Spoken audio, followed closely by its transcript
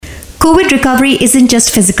COVID recovery isn't just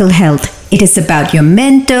physical health. It is about your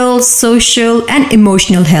mental, social and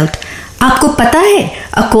emotional health. आपको पता है,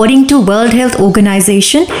 according to World Health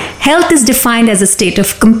Organization, health is defined as a state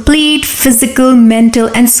of complete physical, mental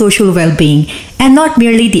and social well-being and not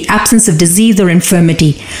merely the absence of disease or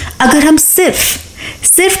infirmity. अगर हम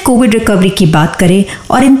सिर्फ Covid recovery की बात करें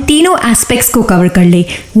और इन तीनों एस्पेक्ट्स को कवर कर ले,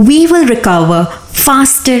 we will recover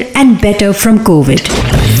faster and better from COVID.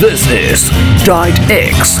 This is Diet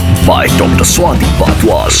X by Dr. Swati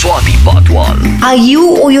Patwal. Are you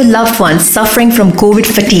or your loved ones suffering from COVID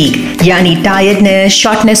fatigue, yani tiredness,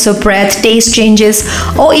 shortness of breath, taste changes,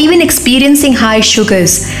 or even experiencing high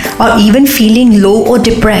sugars, or even feeling low or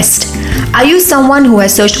depressed? Are you someone who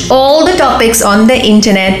has searched all the topics on the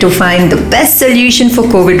internet to find the best solution for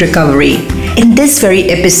COVID recovery? In this very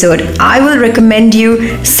episode, I will recommend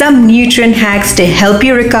you some nutrient hacks to help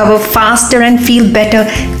you recover faster and feel better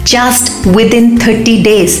just within 30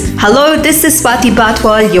 days. Hello, this is Swati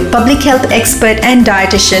Patwal, your public health expert and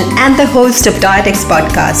dietitian and the host of Diet X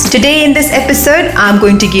podcast. Today in this episode, I'm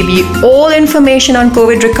going to give you all information on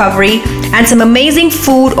COVID recovery and some amazing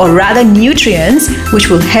food or rather nutrients which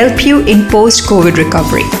will help you in post-COVID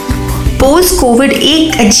recovery. Post Covid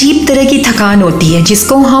एक अजीब तरह की थकान होती है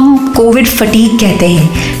जिसको हम Covid fatigue कहते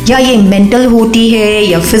हैं, या ये मेंटल होती है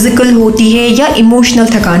या फिजिकल होती है या इमोशनल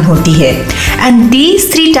थकान होती है. And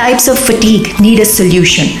these 3 types of fatigue need a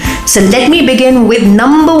solution. So let me begin with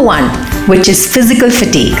number 1, which is physical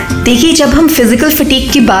fatigue. देखिए, जब हम physical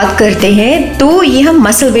fatigue की बात करते हैं तो ये हम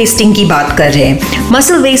muscle wasting की बात कर रहे हैं.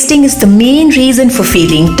 Muscle wasting is the main reason for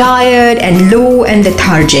feeling tired and low and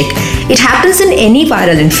lethargic. It happens in any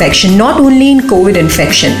viral infection, not only in COVID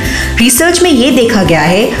infection. Research में ये देखा गया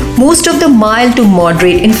है, most of the mild to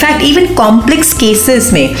moderate, in fact even complex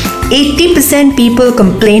cases में 80% people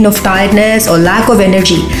complain of tiredness or lack of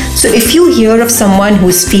energy. So if you hear of someone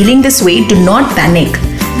who's feeling this way, do not panic.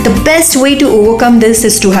 The best way to overcome this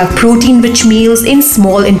is to have protein-rich meals in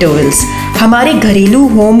small intervals. हमारे घरेलू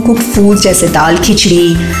home cooked foods जैसे दाल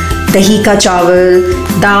खिचड़ी, दही का चावल,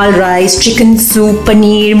 दाल rice, chicken soup,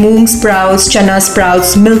 paneer, मूंग sprouts, चना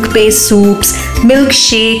sprouts, milk based soups, milk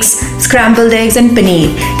shakes, scrambled eggs and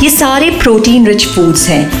paneer, ये सारे protein rich foods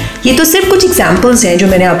हैं. ये तो सिर्फ कुछ एग्जाम्पल्स हैं जो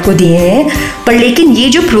मैंने आपको दिए हैं, पर लेकिन ये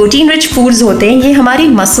जो प्रोटीन रिच फूड्स होते हैं ये हमारी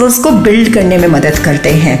मसल्स को बिल्ड करने में मदद करते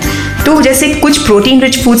हैं. तो जैसे कुछ प्रोटीन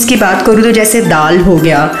रिच फूड्स की बात करूँ तो जैसे दाल हो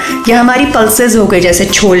गया, या हमारी पल्सेस हो गए जैसे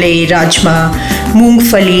छोले, राजमा,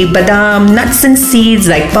 मूंगफली, बादाम, nuts and seeds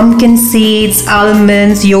like pumpkin seeds,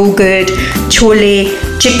 almonds, yogurt, chole,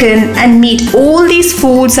 chicken and meat. All these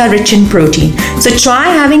foods are rich in protein. So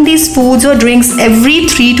try having these foods or drinks every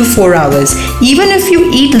 3 to 4 hours. Even if you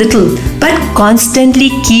eat little, but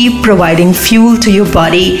constantly keep providing fuel to your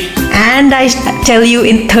body. And I tell you,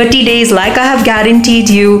 in 30 days, like I have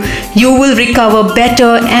guaranteed you, you will recover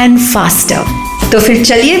better and faster. तो फिर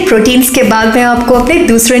चलिए proteins के बाद मैं आपको अपने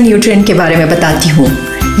दूसरे nutrient के बारे में बताती हूँ.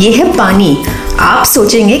 ये है पानी. आप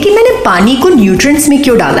सोचेंगे कि मैंने पानी को न्यूट्रिएंट्स में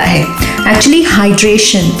क्यों डाला है. एक्चुअली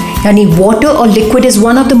हाइड्रेशन यानी वाटर और liquid is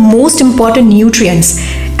one of the most important nutrients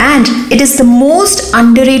and it is the most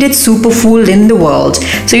underrated superfood in the world.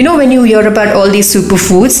 So you know, when you hear about all these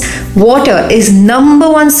superfoods, water is number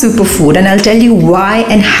 1 superfood, and I'll tell you why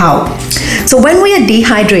and how. So when we are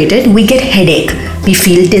dehydrated, we get headache, we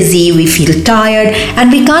feel dizzy, we feel tired,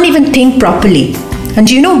 and we can't even think properly. And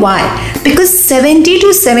do you know why? Because 70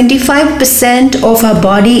 to 75% of our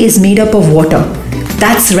body is made up of water.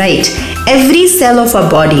 That's right. Every cell of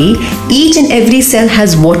our body, each and every cell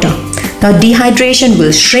has water. Now dehydration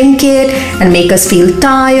will shrink it and make us feel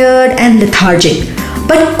tired and lethargic.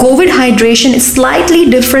 But COVID hydration is slightly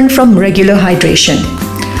different from regular hydration.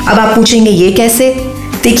 अब आप पूछेंगे ये कैसे?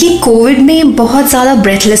 देखिए, Covid में बहुत ज़्यादा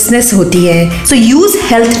breathlessness होती है. So use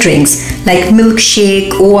health drinks like milk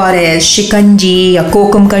shake, ORS, शिकंजी या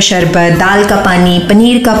कोकम का शरबत, दाल का पानी,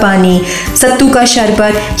 पनीर का पानी, सत्तू का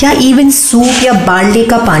शरबत या इवन सूप या बार्ले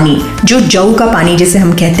का पानी, जो जौ का पानी जिसे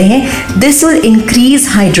हम कहते हैं. This will increase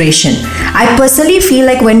hydration. I personally feel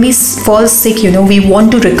like when we fall sick, you know, we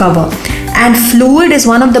want to recover. And fluid is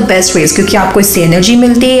one of the best ways, क्योंकि आपको इससे एनर्जी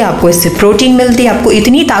मिलती है, आपको इससे प्रोटीन मिलती है, आपको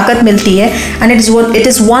इतनी ताकत मिलती है. And it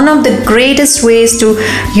is one of the greatest ways to,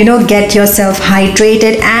 you know, get yourself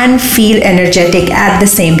hydrated and feel energetic at the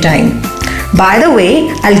same time. By the way,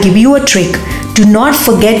 I'll give you a trick. do not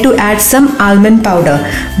forget to add some almond powder,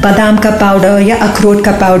 बादाम का powder या अखरोट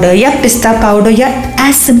का powder या पिस्ता powder या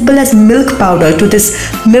as simple as milk powder to this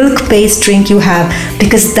milk based drink you have,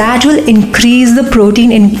 because that will increase the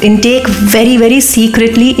protein intake very very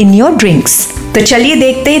secretly in your drinks. तो चलिए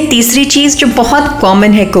देखते हैं तीसरी चीज़ जो बहुत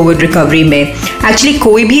कॉमन है कोविड रिकवरी में। एक्चुअली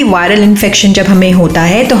कोई भी वायरल इन्फेक्शन जब हमें होता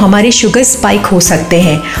है तो हमारे शुगर स्पाइक हो सकते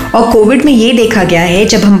हैं, और कोविड में ये देखा गया है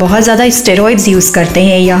जब हम बहुत ज़्यादा स्टेरॉइड्स यूज़ करते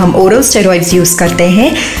हैं या हम ओरल स्टेरॉइड्स यूज़ करते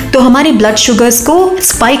हैं तो हमारे ब्लड शुगर्स को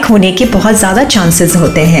स्पाइक होने के बहुत ज़्यादा चांसेस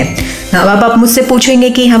होते हैं। अब आप मुझसे पूछेंगे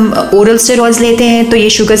कि हम ओरल स्टेरॉइड्स लेते हैं तो ये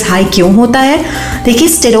शुगर्स हाई क्यों होता है? देखिए,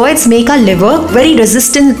 steroids make a liver very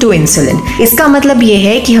resistant to insulin. इसका मतलब ये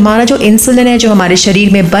है कि हमारा जो इंसुलिन है जो हमारे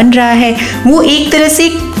शरीर में बन रहा है वो एक तरह से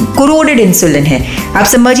कोरोडेड इंसुलिन है। आप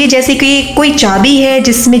समझिए जैसे कि कोई चाबी है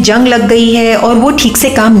जिसमें जंग लग गई है और वो ठीक से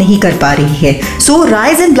काम नहीं कर पा रही है। So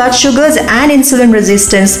rise in blood sugars and insulin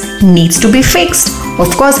resistance needs to be fixed.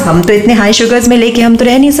 Of course हम तो इतने हाई शुगर्स में लेके हम तो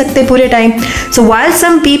रह नहीं सकते पूरे time. So while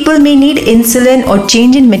some people may need insulin और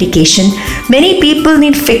change in medication, many people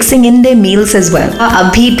need fixing in their meals as well.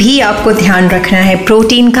 अभी भी आपको ध्यान रखना है,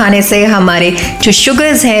 प्रोटीन खाने से हमारे जो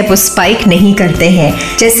शुगर्स है वो स्पाइक नहीं करते हैं।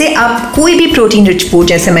 जैसे आप कोई भी प्रोटीन रिच फूड,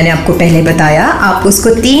 जैसे मैंने आपको पहले बताया, आप उसको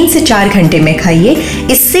 3 से 4 घंटे में खाइए।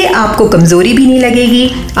 इससे आपको कमजोरी भी नहीं लगेगी,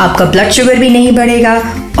 आपका ब्लड शुगर भी नहीं बढ़ेगा,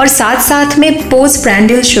 और साथ साथ में पोस्ट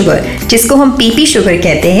ब्रैंडियल शुगर जिसको हम पीपी शुगर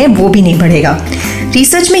कहते हैं वो भी नहीं बढ़ेगा।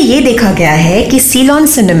 रिसर्च में ये देखा गया है कि सीलॉन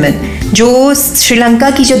सिनेमन, जो श्रीलंका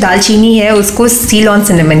की जो दालचीनी है उसको सीलॉन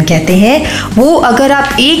सिनेमन कहते हैं, वो अगर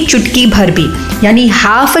आप एक चुटकी भर भी यानी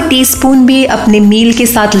हाफ अ टी स्पून भी अपने मील के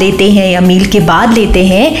साथ लेते हैं या मील के बाद लेते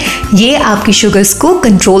हैं, ये आपकी शुगर्स को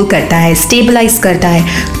कंट्रोल करता है, स्टेबलाइज करता है,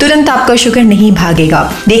 तुरंत आपका शुगर नहीं भागेगा।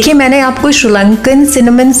 देखिए, मैंने आपको श्रीलंकन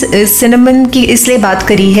सिनेमन की इसलिए बात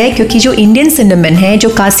करी है क्योंकि जो इंडियन सिनेमन है, जो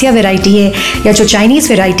कासिया वेराइटी है या जो चाइनीज़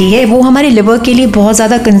वेराइटी है, वो हमारे लिवर के लिए बहुत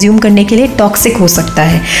ज़्यादा कंज्यूम करने के लिए टॉक्सिक हो सकता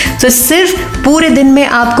है। तो सिर्फ पूरे दिन में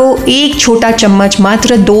आपको एक छोटा चम्मच,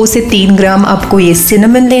 मात्र 2 से 3 ग्राम आपको ये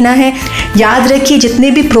सिनेमन लेना है। याद रखिए,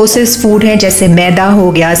 जितने भी प्रोसेस फूड हैं जैसे मैदा हो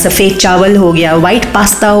गया, सफ़ेद चावल हो गया, वाइट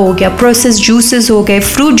पास्ता हो गया, प्रोसेस जूसेस हो गए,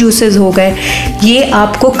 फ्रूट जूसेस हो गए, ये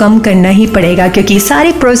आपको कम करना ही पड़ेगा क्योंकि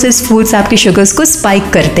सारे प्रोसेस फूड्स आपके शुगर्स को स्पाइक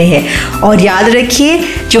करते हैं। और याद रखिए,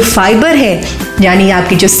 जो फाइबर है यानी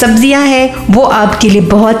आपकी जो सब्जियां हैं वो आपके लिए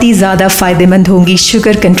बहुत ही ज़्यादा फ़ायदेमंद होंगी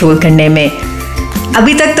शुगर कंट्रोल करने में।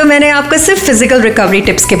 अभी तक तो मैंने आपको सिर्फ फिजिकल रिकवरी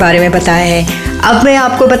टिप्स के बारे में बताया है, अब मैं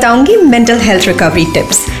आपको बताऊंगी मेंटल हेल्थ रिकवरी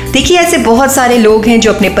टिप्स। देखिए, ऐसे बहुत सारे लोग हैं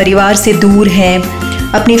जो अपने परिवार से दूर हैं,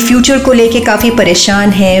 अपने फ्यूचर को लेके काफ़ी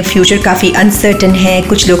परेशान हैं, फ्यूचर काफ़ी अनसर्टन है,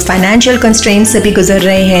 कुछ लोग फाइनेंशियल कंस्ट्रेंट्स से भी गुजर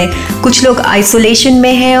रहे हैं, कुछ लोग आइसोलेशन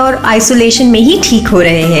में हैं और आइसोलेशन में ही ठीक हो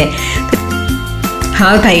रहे हैं।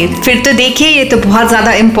 हाँ भाई, फिर तो देखिए, ये तो बहुत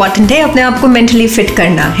ज़्यादा इम्पॉर्टेंट है अपने आप को मेंटली फिट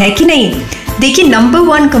करना, है कि नहीं? देखिए, number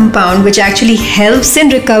 1 compound which actually helps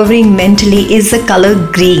in recovering mentally is the colour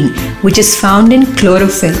green which is found in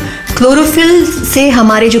chlorophyll. Chlorophyll से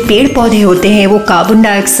हमारे जो पेड़ पौधे होते हैं वो कार्बन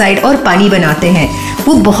डाइऑक्साइड और पानी बनाते हैं,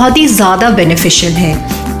 वो बहुत ही ज़्यादा बेनिफिशियल है।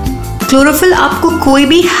 क्लोरोफिल आपको कोई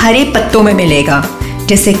भी हरे पत्तों में मिलेगा,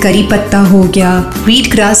 जैसे करी पत्ता हो गया,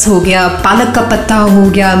 वीट ग्रास हो गया, पालक का पत्ता हो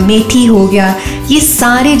गया, मेथी हो गया, ये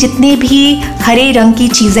सारे जितने भी हरे रंग की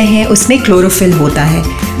चीज़ें हैं उसमें क्लोरोफिल होता है।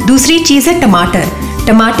 दूसरी चीज़ है टमाटर।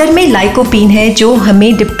 टमाटर में लाइकोपीन है जो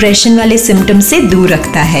हमें डिप्रेशन वाले सिम्टम से दूर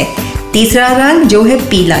रखता है। तीसरा रंग जो है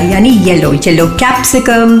पीला यानी येलो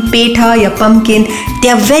कैप्सिकम, पेठा या pumpkin, they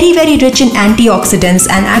are very very rich in antioxidants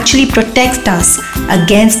and actually protect us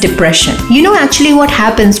against depression. You know actually what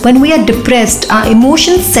happens when we are depressed, our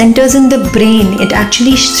emotion centers in the brain, it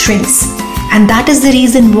actually shrinks, and that is the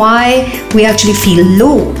reason why we actually feel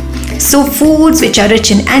low. So foods which are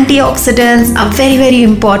rich in antioxidants are very very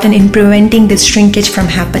important in preventing this shrinkage from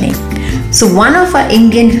happening. So one of our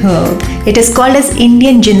Indian herb, it is called as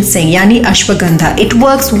Indian ginseng yani ashwagandha. It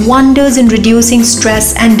works wonders in reducing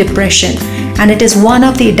stress and depression, and it is one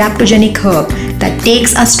of the adaptogenic herb that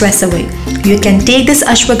takes our stress away. You can take this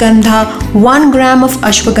ashwagandha, 1 gram of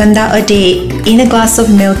ashwagandha a day in a glass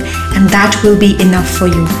of milk, and that will be enough for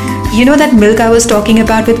you. You know that milk I was talking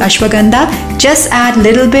about with ashwagandha? Just add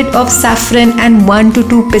little bit of saffron and 1 to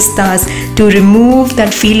 2 pistas to remove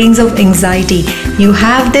that feelings of anxiety. You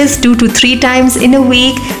have this 2 to 3 times in a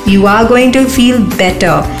week, you are going to feel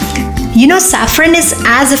better. You know, saffron is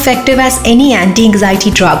as effective as any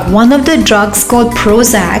anti-anxiety drug. One of the drugs called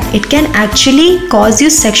Prozac, it can actually cause you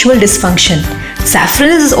sexual dysfunction. Saffron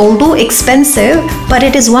is although expensive, but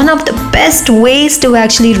it is one of the best ways to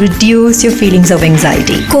actually reduce your feelings of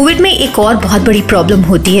anxiety. Covid में एक और बहुत बड़ी problem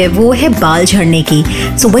होती है, वो है बाल झड़ने की.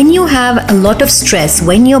 So when you have a lot of stress,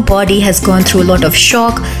 when your body has gone through a lot of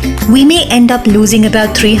shock, we may end up losing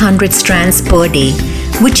about 300 strands per day,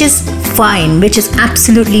 which is fine, which is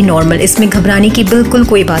absolutely normal. इसमें घबराने की बिल्कुल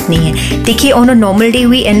कोई बात नहीं है. देखिए, on a normal day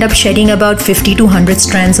we end up shedding about 50 to 100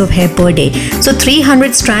 strands of hair per day. So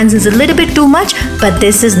 300 strands is a little bit too much, but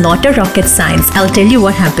this is not a rocket science. I'll tell you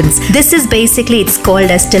what happens. This is basically, it's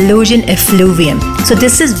called as telogen effluvium. So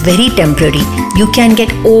this is very temporary. You can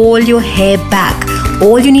get all your hair back.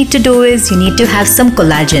 All you need to do is you need to have some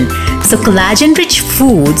collagen. So collagen rich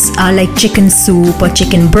foods are like chicken soup or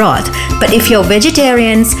chicken broth. But if you're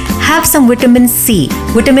vegetarians, have some vitamin C.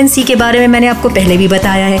 Vitamin C के बारे में मैंने आपको पहले भी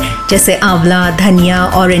बताया है, जैसे आंवला, धनिया,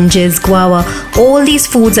 oranges, guava. All these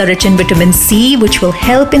foods are rich in vitamin C, which will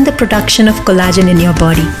help in the production of collagen in your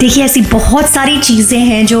body. देखिए, ऐसी बहुत सारी चीज़ें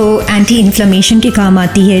हैं जो एंटी इन्फ्लेमेशन के काम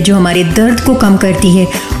आती है, जो हमारे दर्द को कम करती है,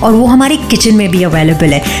 और वो हमारे किचन में भी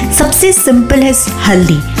अवेलेबल है. सबसे सिंपल है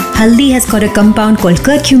हल्दी. Haldi has got a compound called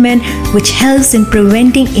curcumin, which helps in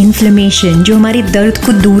preventing inflammation, जो हमारे दर्द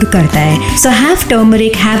को दूर करता है. So have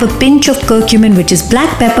turmeric, have a pinch of curcumin, which is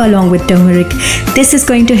black pepper along with turmeric. This is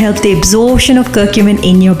going to help the absorption of curcumin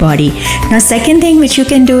in your body. Now, second thing which you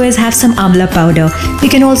can do is have some amla powder. You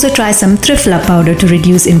can also try some triphala powder to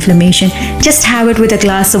reduce inflammation. Just have it with a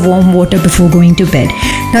glass of warm water before going to bed.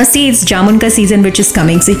 Now, see, it's jamun ka season which is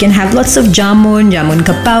coming, so you can have lots of jamun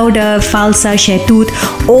ka powder, falsa, shehtoot.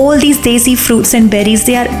 All these desi fruits and berries,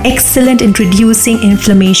 they are excellent in reducing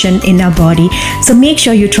inflammation in our body. So make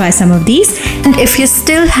sure you try some of these. And if you're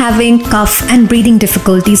still having cough and breathing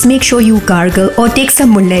difficulties, make sure you gargle or take some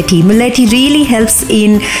mullet tea. Mullet tea really helps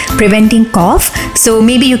in preventing cough. So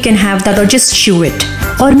maybe you can have that or just chew it.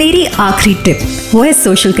 और मेरी आखिरी tip वो है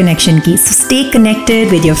social connection की. So stay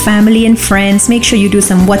connected with your family and friends. Make sure you do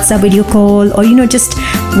some WhatsApp video call, or just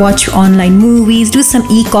watch online movies, do some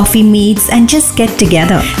e-coffee meets, and just get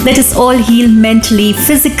together. Let us all heal mentally,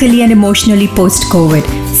 physically, and emotionally post-COVID.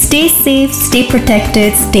 Stay safe, stay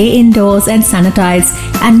protected, stay indoors and sanitize.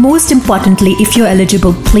 And most importantly, if you're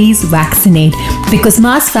eligible, please vaccinate. Because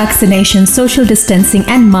mass vaccination, social distancing,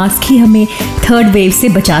 and mask ही हमें third wave से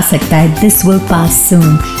बचा सकता है. This will pass soon.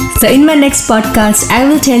 So in my next podcast, I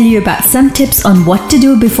will tell you about some tips on what to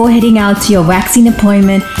do before heading out to your vaccine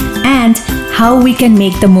appointment and how we can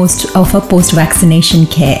make the most of our post-vaccination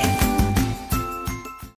care.